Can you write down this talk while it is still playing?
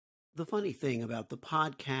The funny thing about the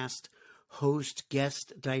podcast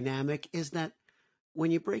host-guest dynamic is that when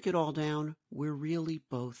you break it all down, we're really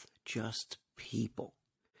both just people,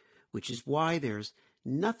 which is why there's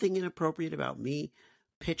nothing inappropriate about me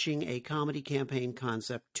pitching a comedy campaign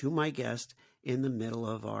concept to my guest in the middle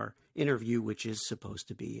of our interview, which is supposed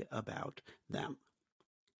to be about them.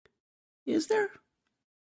 Is there?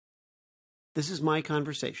 This is my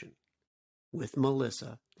conversation with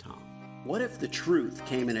Mellissa Tong. What if the truth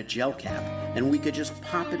came in a gel cap and we could just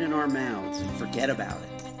pop it in our mouths and forget about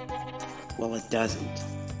it? Well, it doesn't,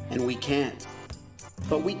 and we can't.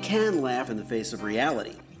 But we can laugh in the face of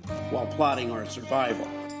reality while plotting our survival.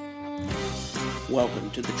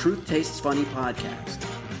 Welcome to the Truth Tastes Funny podcast.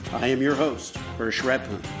 I am your host, Hirsch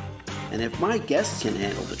Redpun, and if my guests can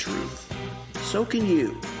handle the truth, so can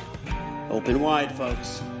you. Open wide,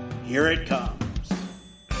 folks. Here it comes.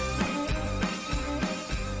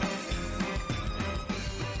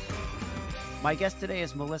 My guest today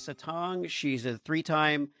is Mellissa Tong. She's a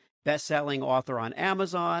 3-time best-selling author on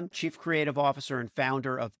Amazon, chief creative officer and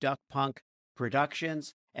founder of Duck Punk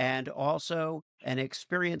Productions, and also an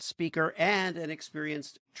experienced speaker and an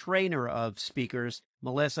experienced trainer of speakers.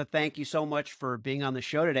 Mellissa, thank you so much for being on the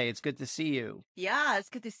show today. It's good to see you. Yeah, it's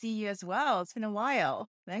good to see you as well. It's been a while.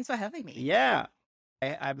 Thanks for having me. Yeah.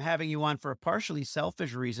 I'm having you on for a partially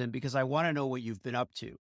selfish reason because I want to know what you've been up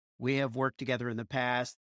to. We have worked together in the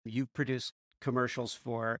past. You've produced commercials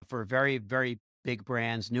for very, very big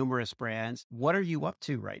brands, numerous brands. What are you up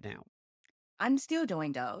to right now? I'm still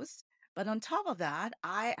doing those. But on top of that,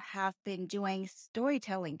 I have been doing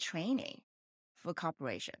storytelling training for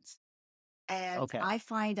corporations. And Okay. I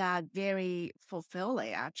find that very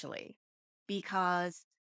fulfilling, actually, because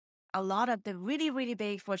a lot of the really, really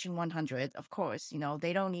big Fortune 100, of course,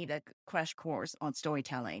 they don't need a crash course on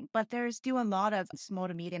storytelling, but there's still a lot of small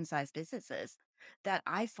to medium-sized businesses that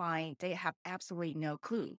I find they have absolutely no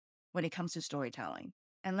clue when it comes to storytelling.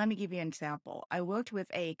 And let me give you an example. I worked with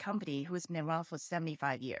a company who's been around for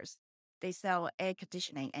 75 years. They sell air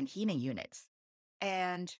conditioning and heating units.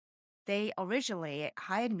 And they originally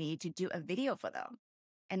hired me to do a video for them.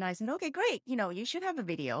 And I said, okay, great. You should have a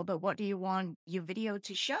video, but what do you want your video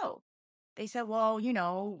to show? They said, well,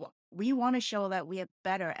 we want to show that we are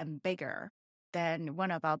better and bigger than one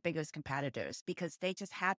of our biggest competitors because they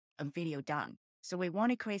just had a video done. So we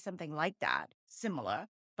want to create something like that, similar,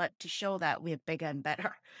 but to show that we're bigger and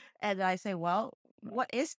better. And I say, well, what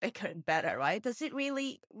is bigger and better, right? Does it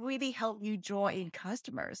really, really help you draw in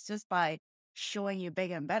customers just by showing you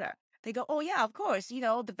bigger and better? They go, oh yeah, of course. The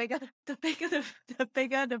bigger, the better. The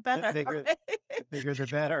bigger, the bigger, the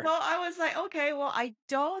better. Well, I was like, okay, well, I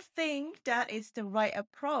don't think that is the right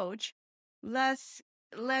approach. Let's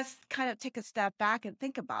kind of take a step back and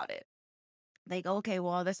think about it. They go, okay,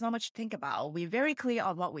 well, there's not much to think about. We're very clear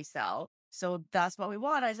on what we sell. So that's what we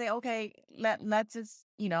want. I say, okay, let's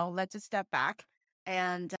just step back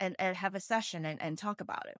and have a session and talk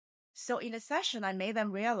about it. So in a session, I made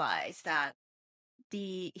them realize that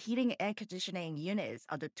the heating and air conditioning units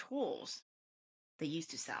are the tools they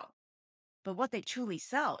used to sell. But what they truly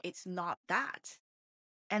sell, it's not that.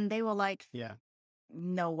 And they were like, yeah,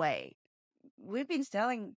 no way. We've been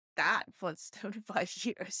selling that for 35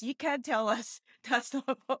 years. You can't tell us that's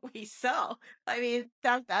not what we sell. I mean,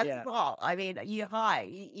 that's wrong. I mean,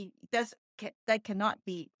 that cannot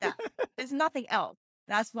be that. There's nothing else.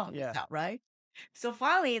 That's what we sell, right? So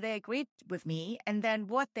finally, they agreed with me. And then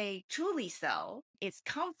what they truly sell is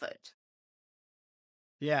comfort.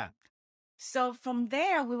 Yeah. So from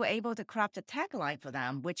there, we were able to craft a tagline for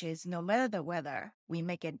them, which is no matter the weather, we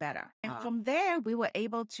make it better. And from there, we were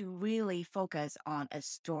able to really focus on a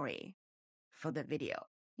story for the video.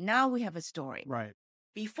 Now we have a story. Right.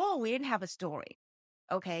 Before, we didn't have a story.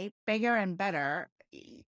 Okay, bigger and better.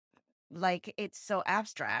 Like it's so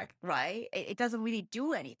abstract, right? It doesn't really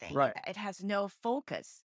do anything. Right. It has no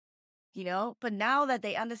focus, But now that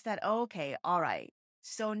they understand, okay, all right.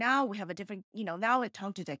 So now we have a different, now we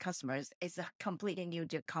talk to their customers. It's a completely new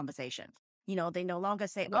conversation. They no longer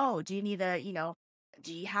say, oh, do you need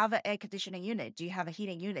do you have an air conditioning unit? Do you have a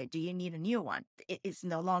heating unit? Do you need a new one? It's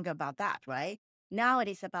no longer about that, right? Now it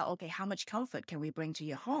is about, okay, how much comfort can we bring to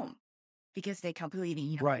your home? Because they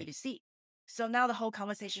completely, right. to see. So now the whole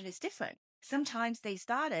conversation is different. Sometimes they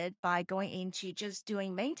started by going into just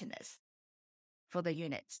doing maintenance for the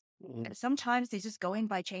units. And sometimes they just go in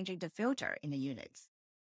by changing the filter in the units.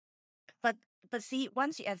 But see,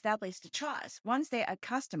 once you establish the trust, once they're a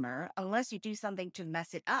customer, unless you do something to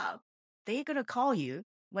mess it up, they're going to call you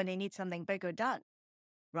when they need something bigger done,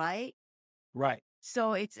 right? Right.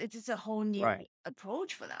 So it's just a whole new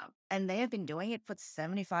approach for them. And they have been doing it for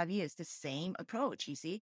 75 years, the same approach, you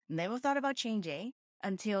see. Never thought about changing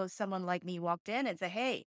until someone like me walked in and said,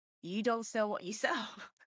 "Hey, you don't sell what you sell."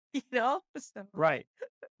 You know? So, Right.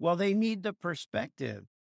 Well, they need the perspective.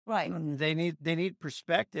 right, They need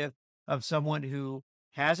perspective of someone who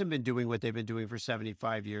hasn't been doing what they've been doing for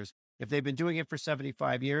 75 years. If they've been doing it for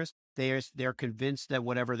 75 years, they're convinced that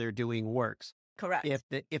whatever they're doing works. correct.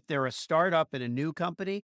 If they're a startup in a new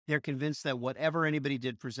company, they're convinced that whatever anybody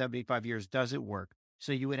did for 75 years doesn't work.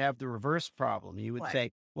 So you would have the reverse problem. You would Right,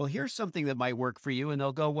 say, well, here's something that might work for you. And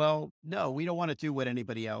they'll go, well, no, we don't want to do what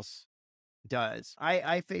anybody else does.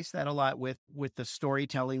 I face that a lot with the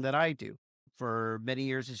storytelling that I do. For many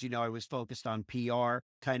years, as you know, I was focused on PR,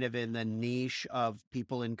 kind of in the niche of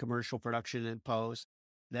people in commercial production and post.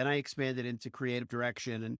 Then I expanded into creative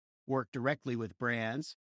direction and worked directly with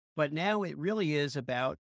brands. But now it really is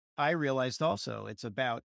about, I realized also, it's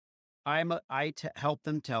about help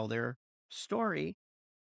them tell their story.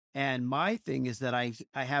 And my thing is that I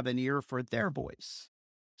have an ear for their voice.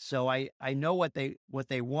 So I know what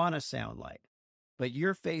they want to sound like. But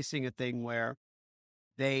you're facing a thing where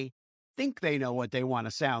they think they know what they want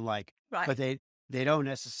to sound like, right. but they don't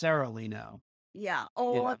necessarily know, Yeah. you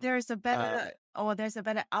know. Uh, Or there's a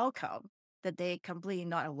better outcome that they completely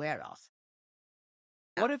not aware of.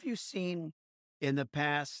 what have you seen in the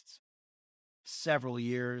past several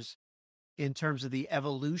years in terms of the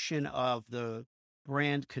evolution of the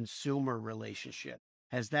brand consumer relationship?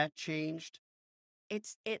 Has that changed?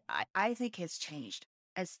 I think it's changed,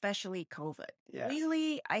 especially COVID. Yeah.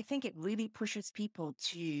 Really, I think it really pushes people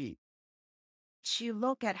to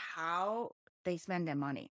look at how they spend their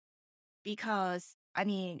money. Because I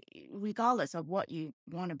mean, regardless of what you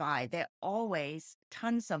want to buy, there are always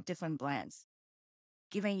tons of different brands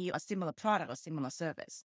giving you a similar product or similar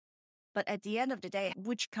service. But at the end of the day,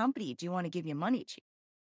 which company do you want to give your money to?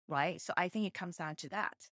 Right. So I think it comes down to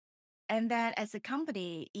that. And then as a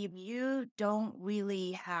company, if you don't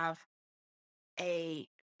really have a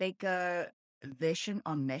bigger vision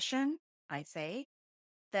or mission, I say,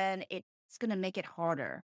 then it's going to make it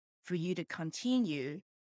harder for you to continue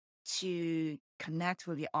to connect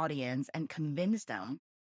with your audience and convince them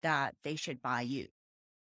that they should buy you.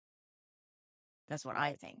 That's what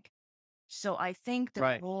I think. So I think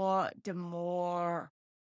Right. the more,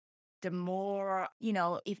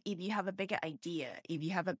 if you have a bigger idea, if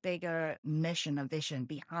you have a bigger mission or vision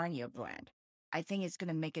behind your brand, I think it's going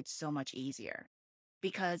to make it so much easier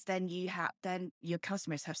because then your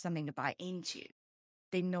customers have something to buy into.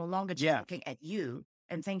 They no longer just Yeah. looking at you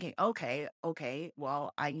and thinking, okay,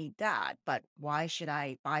 well, I need that, but why should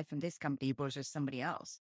I buy from this company versus somebody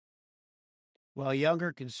else? Well,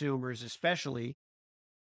 younger consumers, especially,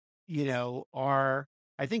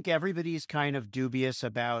 I think everybody's kind of dubious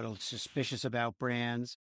about or suspicious about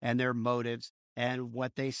brands and their motives and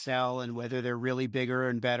what they sell and whether they're really bigger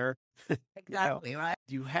and better. You know, Exactly, right?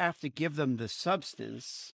 you have to give them the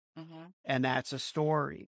substance, Mm-hmm. and that's a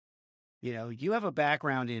story. You have a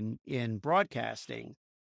background in broadcasting,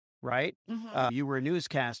 right? Mm-hmm. You were a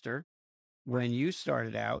newscaster when you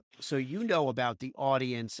started out, so you know about the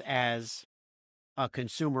audience as a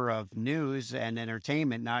consumer of news and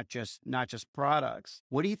entertainment, not just products.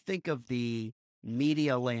 What do you think of the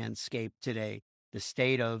media landscape today, the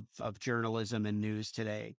state of journalism and news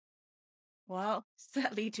today? Well,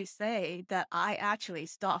 sadly to say that I actually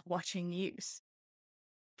stopped watching news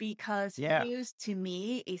because Yeah, news to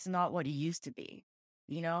me is not what it used to be.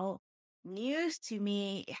 You know, news to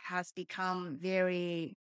me has become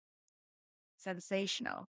very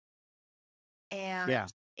sensational and yeah,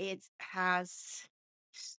 it has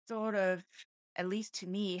sort of, at least to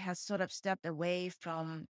me, has sort of stepped away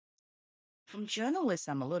from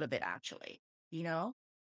journalism a little bit actually, you know?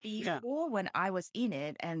 yeah, Before when I was in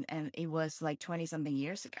it and it was like 20 something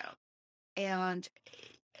years ago. And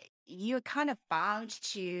you're kind of bound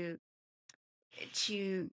to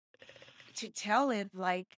to tell it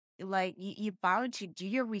like you're bound to do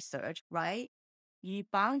your research, right? You're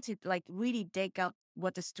bound to like really dig up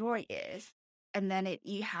what the story is, and then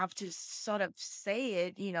you have to sort of say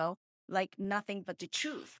it, like nothing but the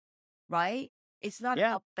truth, right? It's not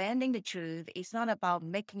yeah. about bending the truth. It's not about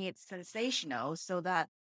making it sensational so that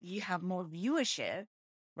you have more viewership,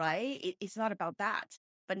 right? It's not about that.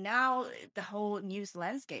 But now the whole news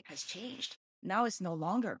landscape has changed. Now it's no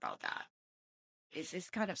longer about that. It's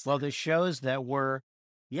kind of sad. Well, the shows that were,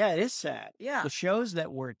 yeah, it is sad. Yeah, The shows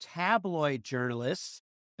that were tabloid journalists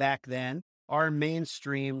back then are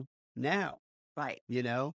mainstream now. right.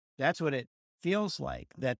 That's what it feels like,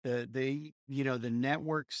 that the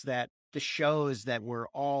networks, that the shows that were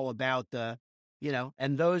all about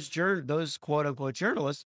and those quote unquote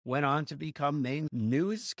journalists went on to become main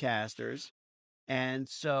newscasters, And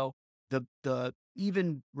so the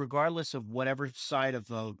even regardless of whatever side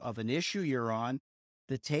of an issue you're on,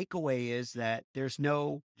 the takeaway is that there's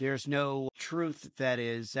no truth that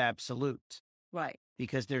is absolute, Right.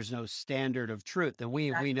 because there's no standard of truth. And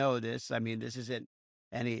we know this. I mean, this isn't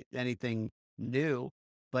anything new,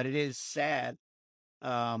 but it is sad.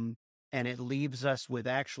 Um, and it leaves us with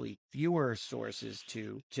actually fewer sources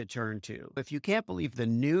to turn to. If you can't believe the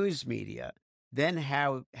news media, then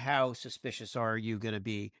how suspicious are you going to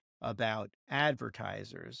be about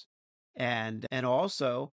advertisers? And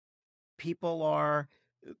also, people are,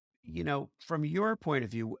 from your point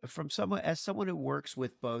of view, from someone who works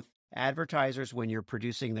with both advertisers when you're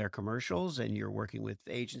producing their commercials and you're working with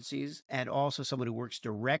agencies, and also someone who works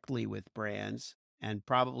directly with brands and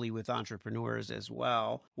probably with entrepreneurs as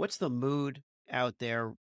well. What's the mood out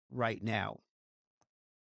there right now?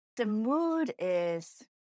 The mood is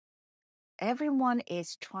everyone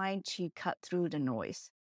is trying to cut through the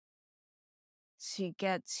noise to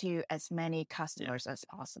get to as many customers as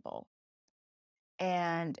possible.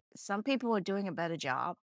 And some people are doing a better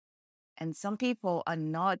job, and some people are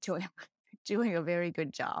not doing doing a very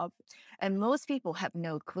good job. And most people have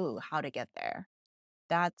no clue how to get there.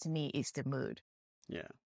 That to me is the mood. Yeah.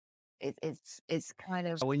 It's kind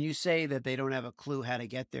of When you say that they don't have a clue how to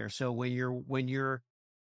get there, so when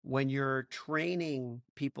you're training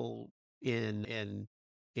people in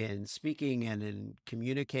speaking and in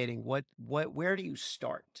communicating, where do you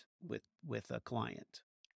start with a client?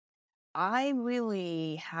 I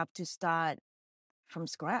really have to start from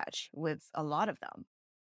scratch with a lot of them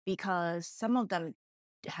because some of them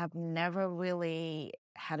have never really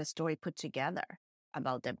had a story put together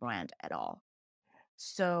about their brand at all.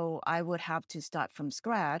 So I would have to start from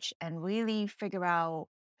scratch and really figure out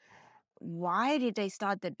why did they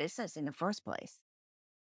start the business in the first place?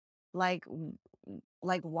 Like,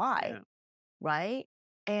 like why, Yeah. right?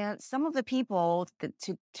 And some of the people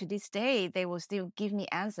to this day, they will still give me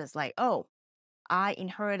answers like, "Oh, I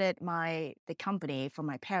inherited the company from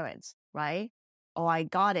my parents, right? Or I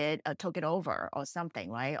got it, took it over, or something,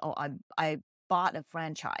 right? Or I bought a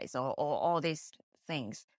franchise, or all these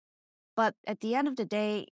things." But at the end of the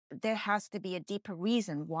day, there has to be a deeper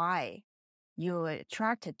reason why you're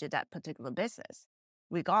attracted to that particular business,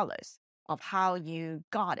 regardless of how you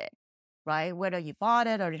got it, right? Whether you bought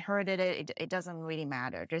it or inherited it doesn't really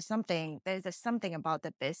matter. There's something about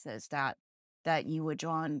the business that you were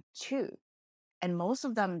drawn to. And most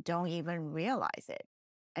of them don't even realize it.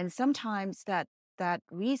 And sometimes that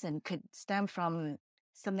reason could stem from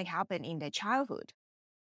something happened in their childhood.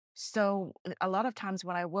 So a lot of times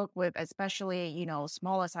when I work with, especially,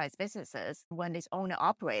 smaller size businesses, when it's owner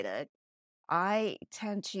operated, I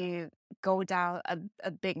tend to go down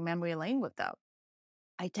a big memory lane with them.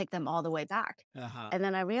 I take them all the way back. Uh-huh. And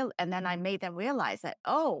then I made them realize that,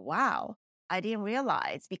 oh, wow, I didn't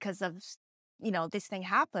realize because of, this thing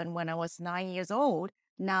happened when I was 9 years old.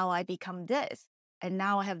 Now I become this, and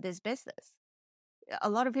now I have this business. A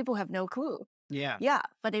lot of people have no clue. Yeah. Yeah,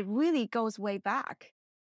 but it really goes way back.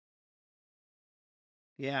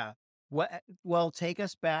 Yeah. Well, take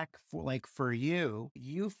us back for you.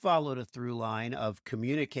 You followed a through line of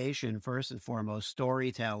communication first and foremost,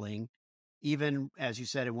 storytelling, even as you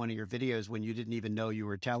said in one of your videos when you didn't even know you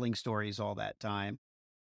were telling stories all that time.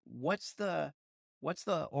 What's the what's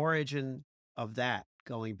the origin of that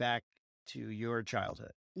going back to your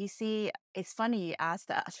childhood? You see, it's funny you asked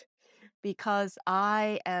that because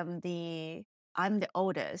I'm the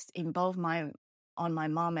oldest in both on my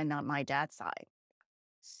mom and on my dad's side.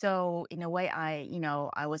 So in a way, I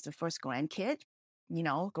was the first grandkid,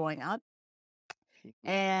 growing up.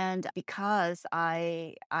 And because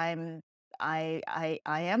I am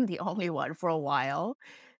the only one for a while,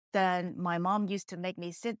 then my mom used to make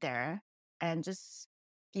me sit there and just,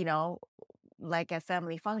 you know, like at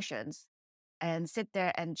family functions and sit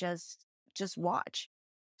there and just watch.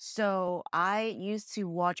 So I used to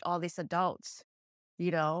watch all these adults,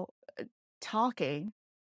 you know, uh, talking,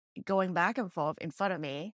 going back and forth in front of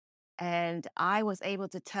me, and I was able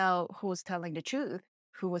to tell who was telling the truth,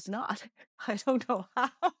 who was not. I don't know how.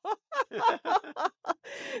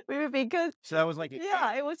 Maybe because So that was like a yeah,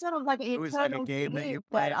 game. it was sort of like an It was like a internal game that game you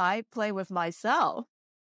that played. I play with myself.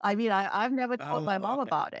 I mean, I've never told Oh, my mom okay.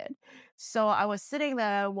 about it. So I was sitting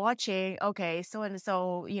there watching, okay, so and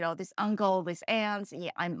so, this uncle, this aunts. Yeah,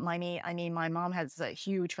 I mean, my mom has a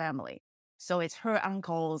huge family. So it's her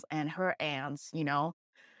uncles and her aunts.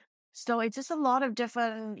 So it's just a lot of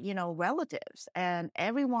different, relatives. And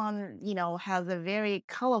everyone, has a very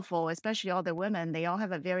colorful, especially all the women, they all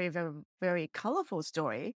have a very, very, very colorful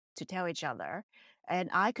story to tell each other. And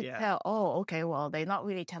I could Yeah. tell, oh, okay, well, they're not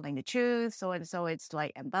really telling the truth. So and so it's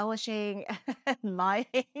like embellishing and lying.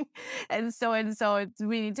 And so it's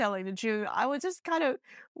really telling the truth. I was just kind of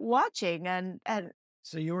watching and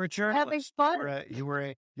So you were a having journalist. fun.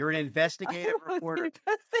 You're an investigative reporter.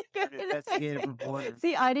 You're an investigative reporter.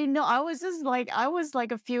 See, I didn't know. I was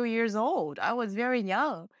like a few years old. I was very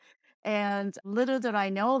young. And little did I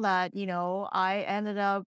know that, I ended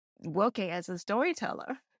up working as a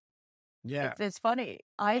storyteller. Yeah. It's funny.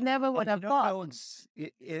 I never would You have don't thought. know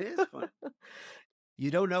it is fun.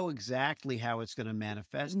 You don't know exactly how it's going to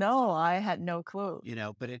manifest, No, I had no clue.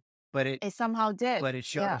 but it It somehow did. but it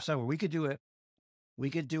showed Yeah. up somewhere. We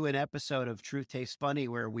could do an episode of Truth Tastes Funny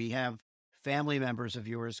where we have family members of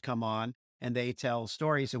yours come on and they tell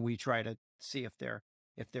stories and we try to see if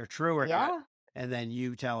they're true or not. Yeah. And then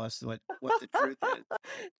you tell us what the truth is.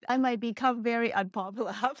 I might become very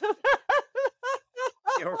unpopular after that.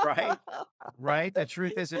 You're right. Right? The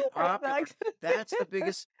truth isn't popular. Exactly. That's the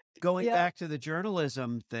biggest, going Yeah. back to the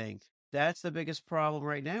journalism thing, that's the biggest problem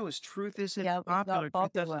right now is truth isn't Yeah, it's popular. not Truth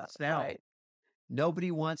popular. doesn't sell. Right.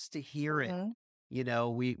 Nobody wants to hear it. Mhm.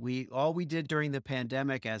 We all we did during the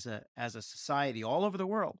pandemic as a society all over the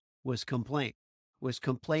world was complain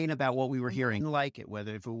about what we were hearing. Didn't like it,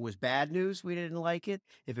 whether if it was bad news, we didn't like it.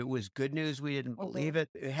 If it was good news, we didn't believe it.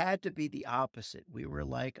 It had to be the opposite. We were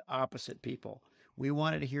like opposite people. We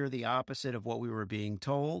wanted to hear the opposite of what we were being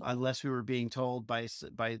told, unless we were being told by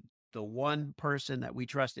the one person that we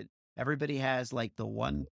trusted. Everybody has like the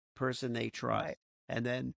one person they trust. Right. And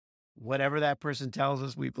then whatever that person tells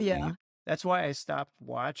us, we believe. Yeah. That's why I stopped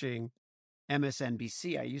watching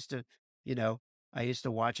MSNBC. I used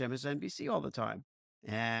to watch MSNBC all the time.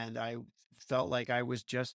 And I felt like I was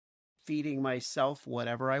just feeding myself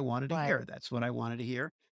whatever I wanted to hear. Right. That's what I wanted to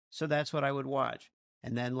hear. So that's what I would watch.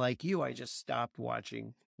 And then like you, I just stopped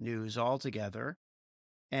watching news altogether.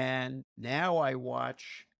 And now I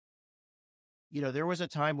watch, there was a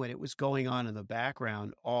time when it was going on in the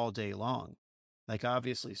background all day long. Like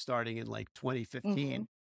obviously starting in like 2015,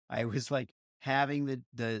 I was like having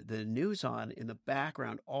the news on in the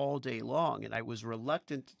background all day long. And I was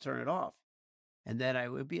reluctant to turn it off. And then I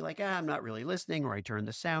would be like, I'm not really listening, or I turn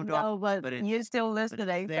the sound off. No, but you're still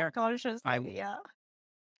listening there. subconsciously. Yeah.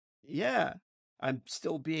 Yeah. I'm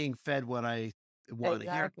still being fed what I want to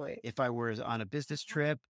hear. Exactly. If I were on a business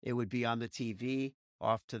trip, it would be on the TV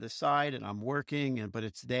off to the side and I'm working, but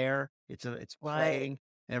it's there. It's playing.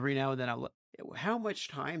 Every now and then I'll look. How much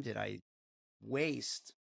time did I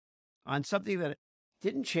waste on something that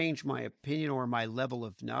didn't change my opinion or my level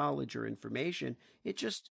of knowledge or information? It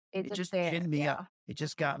just ginned me up. It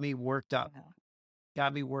just got me worked up.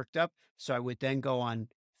 So I would then go on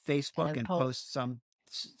Facebook and post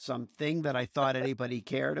something that I thought anybody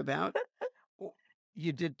cared about.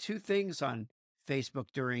 You did two things on Facebook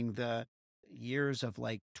during the years of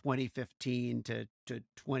like 2015 to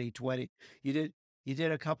 2020. You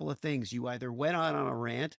did a couple of things. You either went on a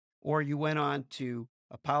rant, or you went on to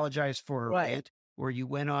apologize for a rant, or you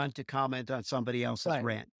went on to comment on somebody else's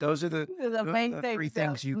rant. Those are the main three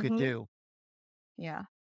things you could do. Yeah.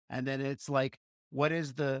 And then it's like, what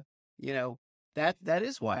is the, that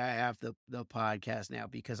is why I have the podcast now,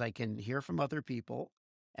 because I can hear from other people,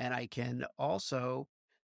 and I can also,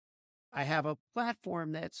 I have a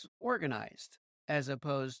platform that's organized as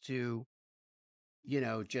opposed to,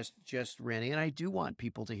 just ranting. And I do want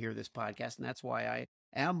people to hear this podcast, and that's why I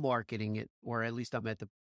am marketing it, or at least I'm at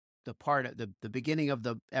the part of the beginning of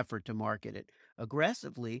the effort to market it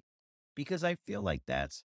aggressively, because I feel like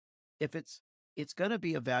if it's going to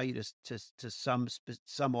be of value to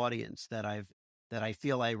some audience that I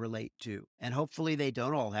feel I relate to, and hopefully they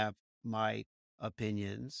don't all have my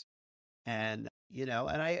opinions, and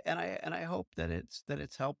and I hope that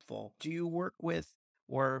it's helpful. Do you work with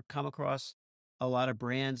or come across a lot of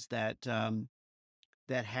brands that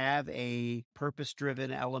have a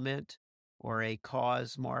purpose-driven element or a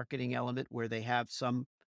cause marketing element where they have some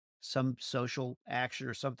social action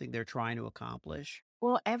or something they're trying to accomplish?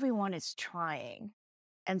 Well, everyone is trying,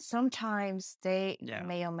 and sometimes they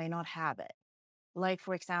may or may not have it. Like,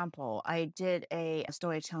 for example, I did a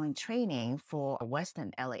storytelling training for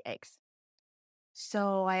Western LAX.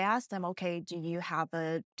 So I asked them, okay, do you have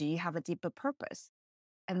a deeper purpose?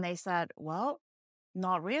 And they said, well,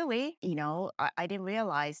 not really. I didn't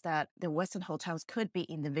realize that the Western hotels could be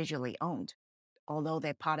individually owned, although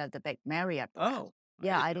they're part of the big Marriott brand. Oh,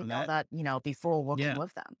 Yeah, I didn't know that, before working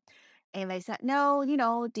with them. And they said, no,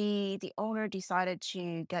 the owner decided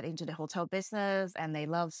to get into the hotel business, and they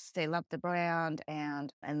love the brand,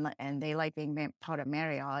 and they like being part of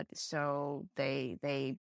Marriott. So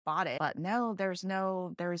they bought it. But no, there's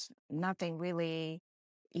nothing really,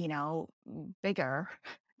 bigger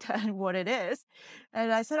than what it is.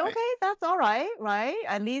 And I said, Right. okay, that's all right, right?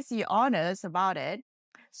 At least you're honest about it.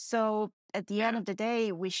 So at the end Yeah. of the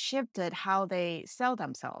day, we shifted how they sell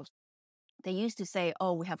themselves. They used to say,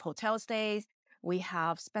 oh, we have hotel stays, we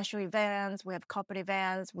have special events, we have corporate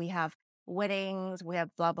events, we have weddings, we have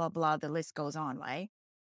blah, blah, blah. The list goes on, right?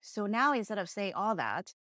 So now instead of saying all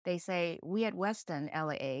that, they say, we at Western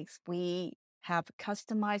LAX, we provide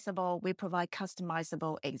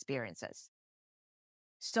customizable experiences.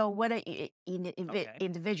 So whether Okay.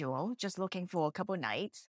 individual just looking for a couple of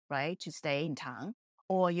nights, right, to stay in town,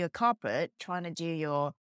 or you're corporate trying to do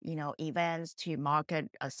your, events to market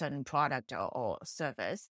a certain product or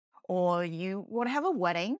service, or you want to have a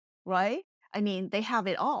wedding, right? I mean, they have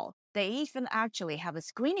it all. They even actually have a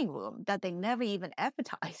screening room that they never even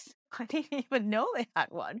advertised. I didn't even know they had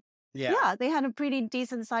one. Yeah. Yeah, they had a pretty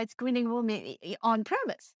decent sized screening room on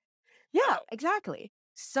premise. Yeah, Oh, exactly.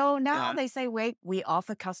 So now yeah. they say, wait, we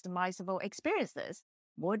offer customizable experiences.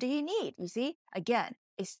 What do you need? You see, again,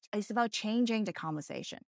 it's about changing the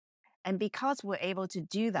conversation. And because we're able to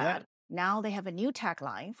do Yeah. that, now they have a new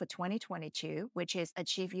tagline for 2022, which is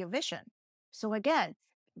achieve your vision. So again,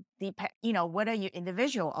 whether you're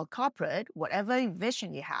individual or corporate, whatever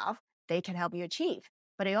vision you have, they can help you achieve.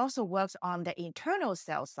 But it also works on the internal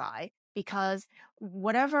sales side because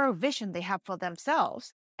whatever vision they have for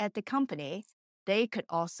themselves at the company, they could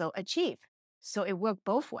also achieve. So it worked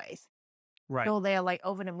both ways. Right. So they're like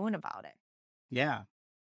over the moon about it. Yeah.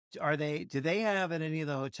 Do they have at any of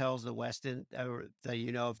the hotels, the Westin, or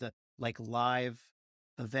the, of the like live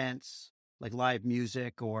events, like live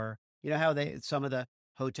music, or, how some of the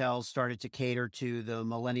hotels started to cater to the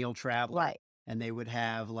millennial traveler, Right. and they would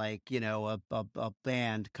have like, a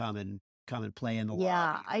band come and play in the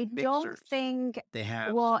Yeah, lobby, I don't mixers. think, They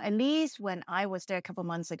have well, some, at least when I was there a couple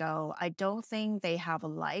months ago, I don't think they have a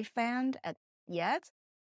live band yet,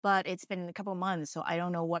 but it's been a couple months, so I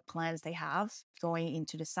don't know what plans they have going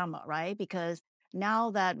into the summer, right? Because now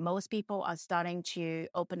that most people are starting to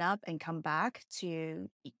open up and come back to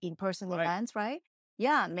in-person right. events, right?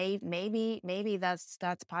 Yeah, maybe that's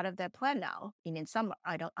part of their plan now in summer.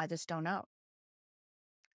 I just don't know.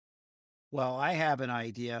 Well, I have an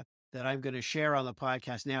idea that I'm going to share on the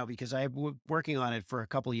podcast now because I've been working on it for a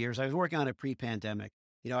couple of years. I was working on it pre-pandemic.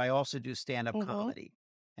 I also do stand-up Mm-hmm. comedy,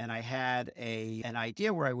 and I had an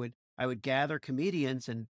idea where I would gather comedians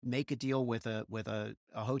and make a deal with a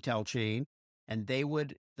hotel chain, and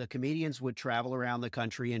the comedians would travel around the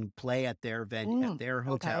country and play at at their Okay.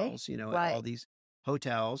 hotels, at all Right. these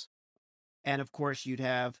hotels. And of course, you'd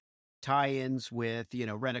have tie-ins with,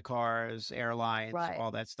 rent-a-cars, airlines, Right.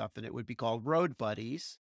 all that stuff. And it would be called road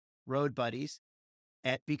buddies.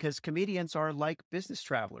 Because comedians are like business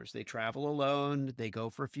travelers. They travel alone. They go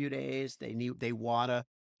for a few days. They want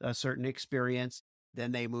a certain experience.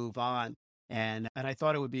 Then they move on. And I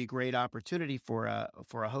thought it would be a great opportunity for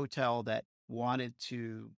a hotel that wanted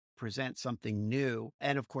to present something new.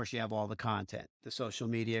 And of course, you have all the content, the social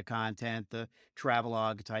media content, the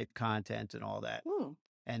travelogue type content, and all that. Hmm.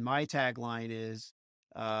 And my tagline is,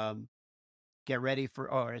 um,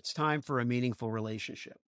 or it's time for a meaningful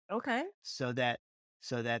relationship. Okay. So that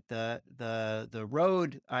the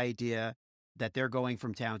road idea that they're going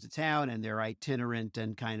from town to town and they're itinerant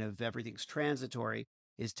and kind of everything's transitory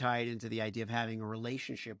is tied into the idea of having a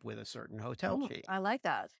relationship with a certain hotel chain. I like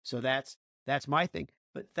that. So that's my thing.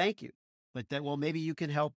 But thank you. But then, well, maybe you can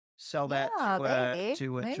help sell that Yeah, maybe,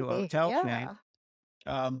 to a maybe. hotel chain.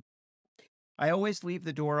 Yeah. Um, I always leave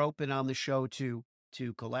the door open on the show to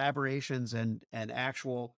collaborations and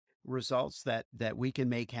actual results that we can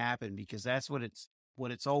make happen, because that's what it's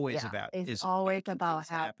always Yeah. about, It's is always making about things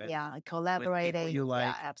happen with people collaborating. you Yeah,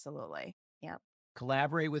 like. absolutely. Yeah.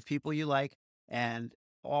 Collaborate with people you like, and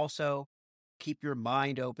also keep your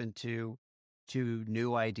mind open to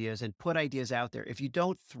new ideas and put ideas out there. If you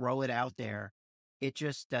don't throw it out there, it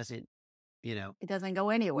just doesn't, you know, It doesn't go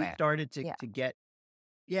we anywhere. started Yeah. to get,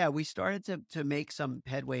 yeah, we started to make some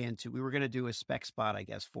headway into, we were going to do a spec spot, I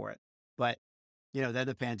guess, for it. But, then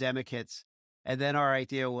the pandemic hits. And then our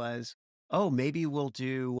idea was, oh, maybe we'll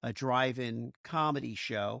do a drive-in comedy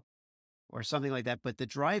show or something like that. But the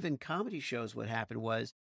drive-in comedy shows, what happened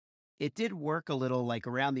was, it did work a little like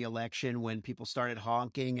around the election when people started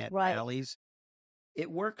honking at Right. rallies. It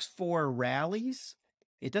works for rallies.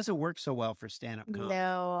 It doesn't work so well for stand-up comedy.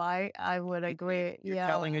 No, I would agree. You're Yeah.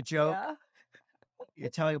 telling a joke, Yeah. you're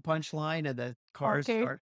telling a punchline, and the cars Okay.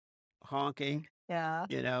 start honking. Yeah.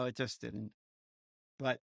 It just didn't.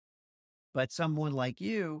 But someone like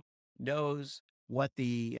you knows what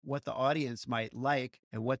the audience might like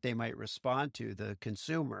and what they might respond to, the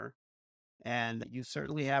consumer. And you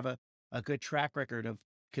certainly have a good track record of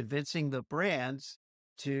convincing the brands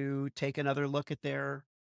to take another look at their,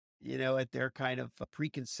 at their kind of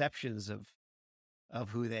preconceptions of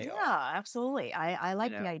who they are, Yeah, absolutely. I you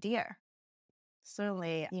like the know? idea.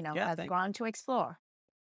 Certainly, Yeah, has gone to explore.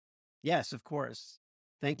 yes, of course.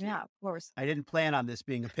 Thank you. Yeah, of course. I didn't plan on this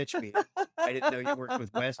being a pitch meeting. I didn't know you worked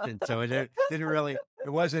with Weston, so it didn't really, it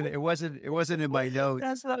wasn't in my notes.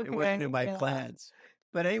 That's It wasn't in okay. my Yeah. plans.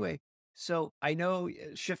 But anyway, so I know,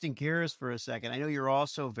 shifting gears for a second, I know you're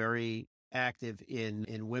also very active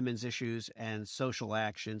in women's issues and social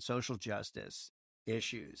action, social justice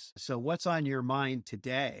issues. So what's on your mind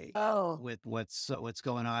today Oh, with what's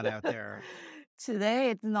going on out there?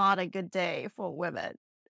 today it's not a good day for women.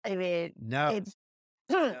 I mean, No, it's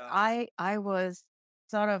no, I was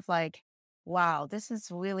sort of like, wow, this is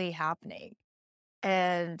really happening.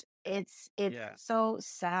 And it's yeah, so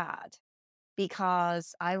sad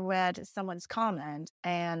because I read someone's comment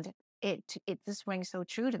and it just rang so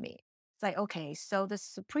true to me. It's like, okay, so the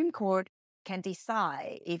Supreme Court can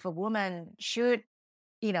decide if a woman should,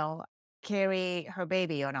 you know, carry her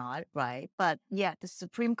baby or not, right? But yet the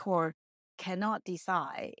Supreme Court cannot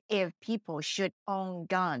decide if people should own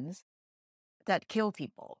guns that kill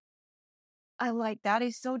people. I'm like, that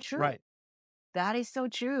is so true. right, That is so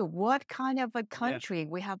true. What kind of a yeah, country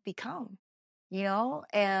we have become, you know?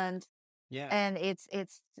 And yeah, and it's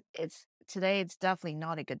today it's definitely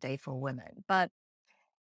not a good day for women. But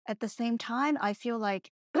at the same time, I feel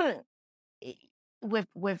like i-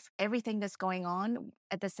 with everything that's going on,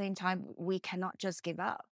 at the same time, we cannot just give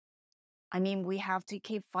up. I mean, we have to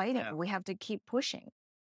keep fighting. yeah. We have to keep pushing.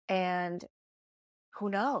 And who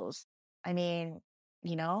knows? I mean,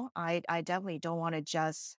 I definitely don't want to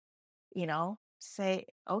just, say,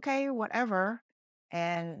 okay, whatever,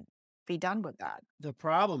 and be done with that. The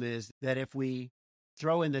problem is that if we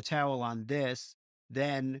throw in the towel on this,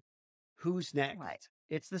 then who's Right. next?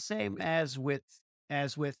 It's the same as with,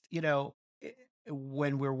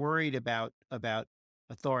 when we're worried about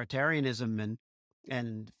authoritarianism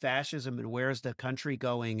and fascism and where's the country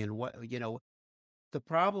going and the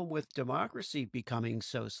problem with democracy becoming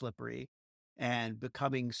so slippery and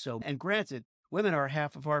becoming so, and granted, women are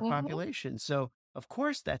half of our Hmm. population. So of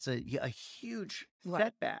course that's a huge Right.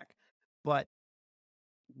 setback. But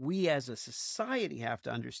we as a society have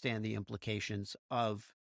to understand the implications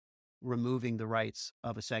of removing the rights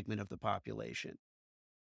of a segment of the population.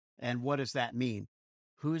 And what does that mean?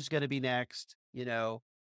 Who's going to be next?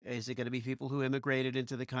 Is it going to be people who immigrated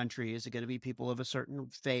into the country? Is it going to be people of a certain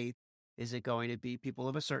faith? Is it going to be people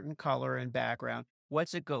of a certain color and background?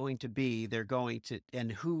 What's it going to be? They're going to,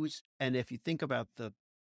 and if you think about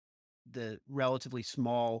the relatively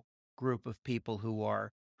small group of people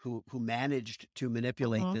who managed to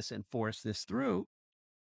manipulate Hmm. this and force this through,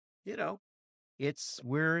 you know,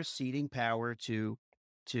 we're ceding power to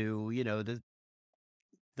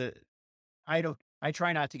the I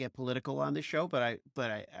try not to get political on this show, but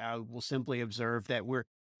I will simply observe that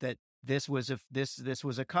this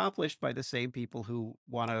was accomplished by the same people who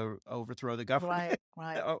want to overthrow the government,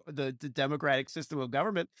 Right. Right. the democratic system of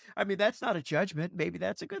government. I mean, that's not a judgment. Maybe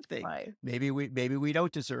that's a good thing. Right. Maybe we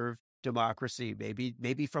don't deserve democracy.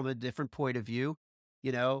 Maybe from a different point of view,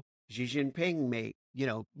 Xi Jinping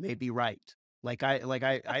may be right.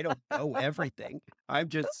 I don't know everything. I'm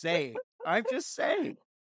just saying. I'm just saying.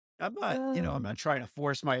 I'm Uh, not trying to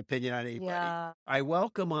force my opinion on anybody. yeah. I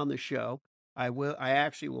welcome on the show. I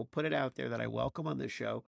actually will put it out there that I welcome on the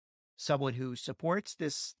show someone who supports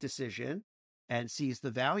this decision and sees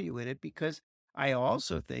the value in it, because I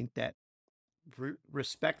also think that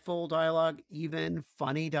respectful dialogue, even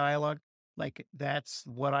funny dialogue, like that's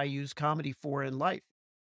what I use comedy for in life,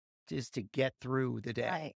 is to get through the day.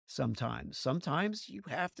 Right. Sometimes you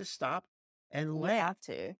have to stop and You laugh have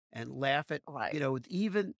to. at, Right.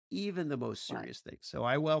 even the most Right. serious things. So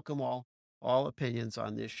I welcome all opinions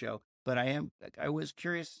on this show, but I was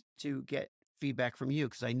curious to get feedback from you,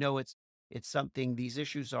 because I know it's something, these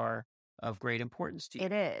issues are of great importance to you.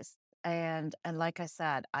 It is. And like I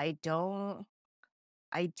said, I don't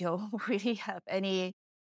really have any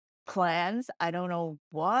plans. I don't know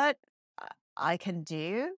what I I can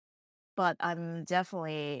do, but I'm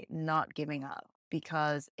definitely not giving up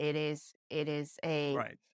because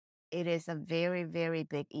Right. it is a very, very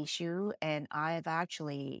big issue. And I've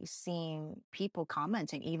actually seen people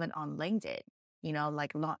commenting even on LinkedIn.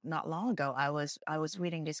 Like not long ago, I was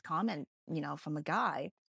reading this comment, from a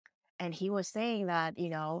guy, and he was saying that,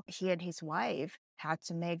 he and his wife had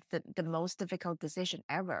to make the most difficult decision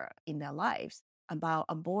ever in their lives. about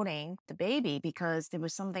aborting the baby because there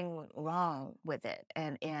was something wrong with it.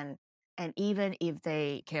 And even if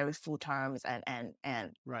they carry full terms and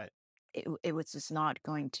Right. it was just not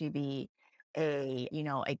going to be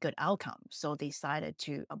a good outcome. So they decided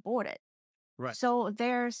to abort it. Right. So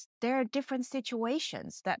there are different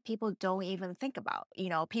situations that people don't even think about.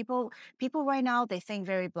 People right now they think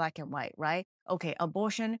very black and white, right? Okay,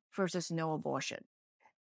 abortion versus no abortion.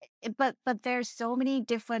 But there's so many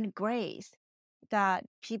different grays that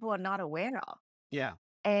people are not aware of. Yeah.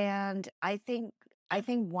 And I think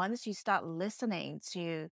once you start listening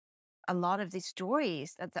to a lot of these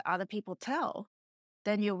stories that the other people tell,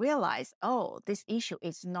 then you realize, oh, this issue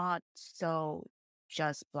is not so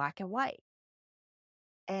just black and white.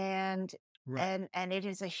 And Right. and it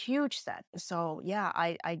is a huge set. So yeah,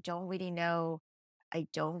 I don't really know. I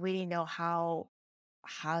don't really know how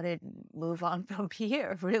to move on from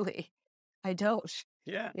here, really. I don't.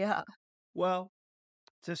 Yeah. Yeah. Well,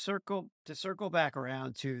 to circle back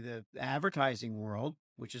around to the advertising world,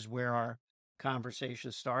 which is where our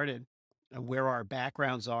conversation started and where our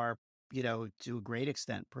backgrounds are, to a great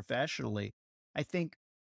extent professionally. I think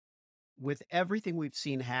with everything we've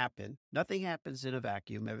seen happen, nothing happens in a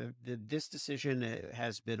vacuum. This decision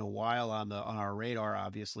has been a while on our radar,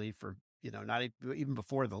 obviously, for not even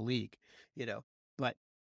before the leak, you know, but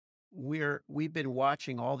we've been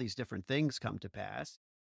watching all these different things come to pass,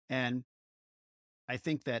 and I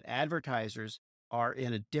think that advertisers are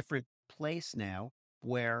in a different place now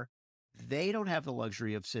where they don't have the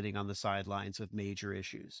luxury of sitting on the sidelines of major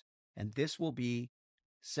issues. And this will be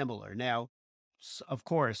similar. Now, of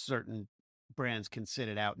course, certain brands can sit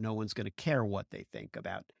it out. No one's going to care what they think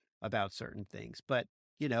about certain things. But,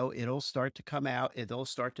 it'll start to come out. It'll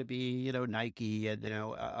start to be, Nike and,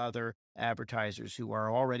 other advertisers who are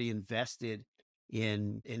already invested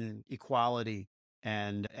in equality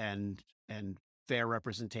and fair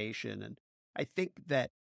representation. And I think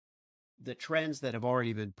that the trends that have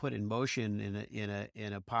already been put in motion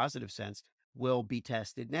in a positive sense will be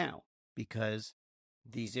tested now because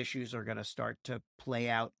these issues are going to start to play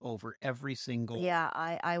out over every single Yeah,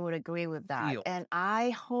 I would agree with that. field. And I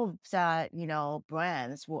hope that,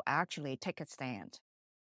 brands will actually take a stand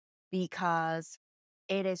because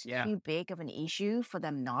it is Yeah. too big of an issue for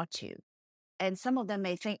them not to. And some of them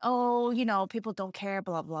may think, oh, people don't care,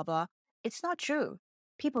 blah, blah, blah. It's not true.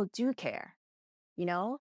 People do care, you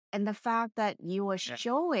know? And the fact that you are Yeah.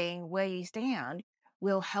 showing where you stand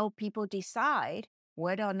will help people decide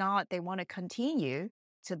whether or not they want to continue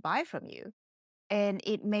to buy from you. And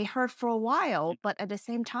it may hurt for a while, but at the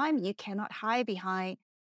same time, you cannot hide behind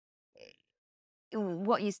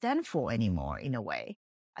what you stand for anymore, in a way.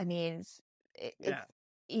 I mean, it's Yeah.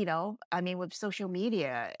 I mean, with social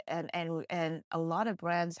media and a lot of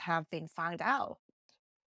brands have been found out.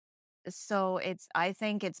 So I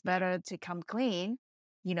think it's Yeah. better to come clean,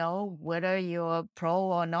 whether you're pro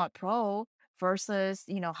or not pro versus,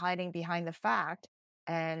 hiding behind the fact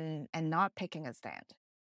and not picking a stand.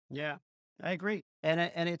 Yeah. I agree. And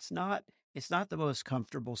it's not the most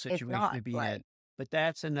comfortable It's situation not to be in, right. but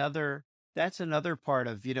that's another part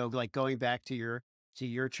of, like going back to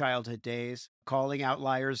your childhood days, calling out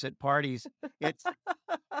liars at parties. It's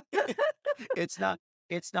it's not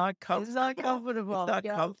it's not It's not comfortable. It's comfortable. not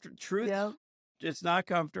Yeah. comfort truth. Yeah. It's not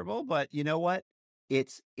comfortable, but you know what?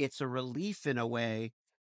 It's a relief in a way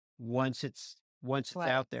once it's Right.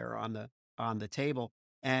 out there on the table.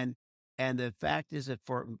 And the fact is that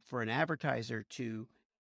for an advertiser to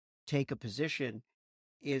take a position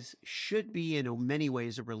is should be in many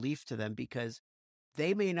ways a relief to them because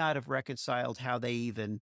they may not have reconciled how they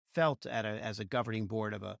even felt as a governing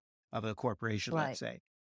board of a corporation, let's Right. say.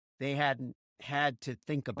 They hadn't had to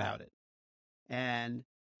think Right. about it. And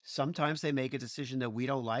sometimes they make a decision that we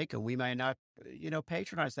don't like, and we might not,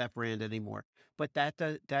 patronize that brand anymore. But that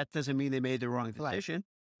doesn't mean they made the wrong Right. decision.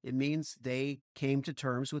 It means they came to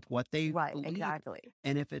terms with what they Right. believed. Exactly.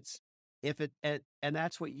 And and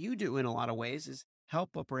that's what you do in a lot of ways is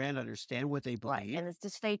help a brand understand what they Right. believe, And it's to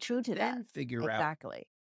stay true to that. then figure out, Exactly.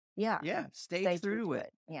 Yeah. yeah, stay Stay true true to to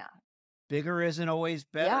it. it. Yeah. Bigger isn't always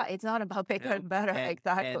Yeah. better, It's not about you bigger know, and better. and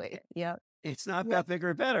Exactly. Yeah. it's not Yeah. about bigger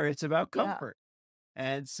or better. It's about Yeah. comfort.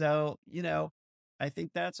 And so, I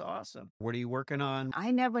think that's awesome. What are you working on?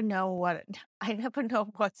 I never know I never know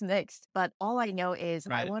what's next, but all I know is I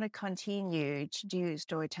Right. want to continue to do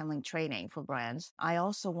storytelling training for brands. I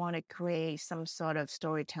also want to create some sort of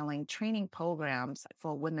storytelling training programs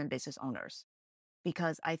for women business owners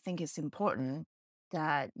because I think it's important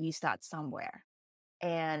that you start somewhere.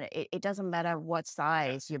 And it doesn't matter what Yeah.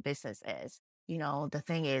 size your business is. The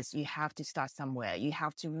thing is, you have to start somewhere. You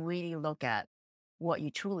have to really look at what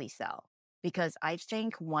you truly sell. because I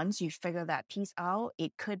think once you figure that piece out,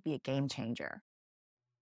 it could be a game changer.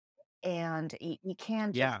 And you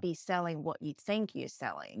can't just Yeah. be selling what you think you're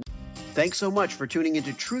selling. Thanks so much for tuning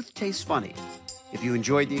into Truth Tastes Funny. If you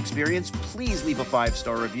enjoyed the experience, please leave a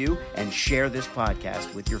 5-star review and share this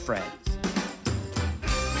podcast with your friends.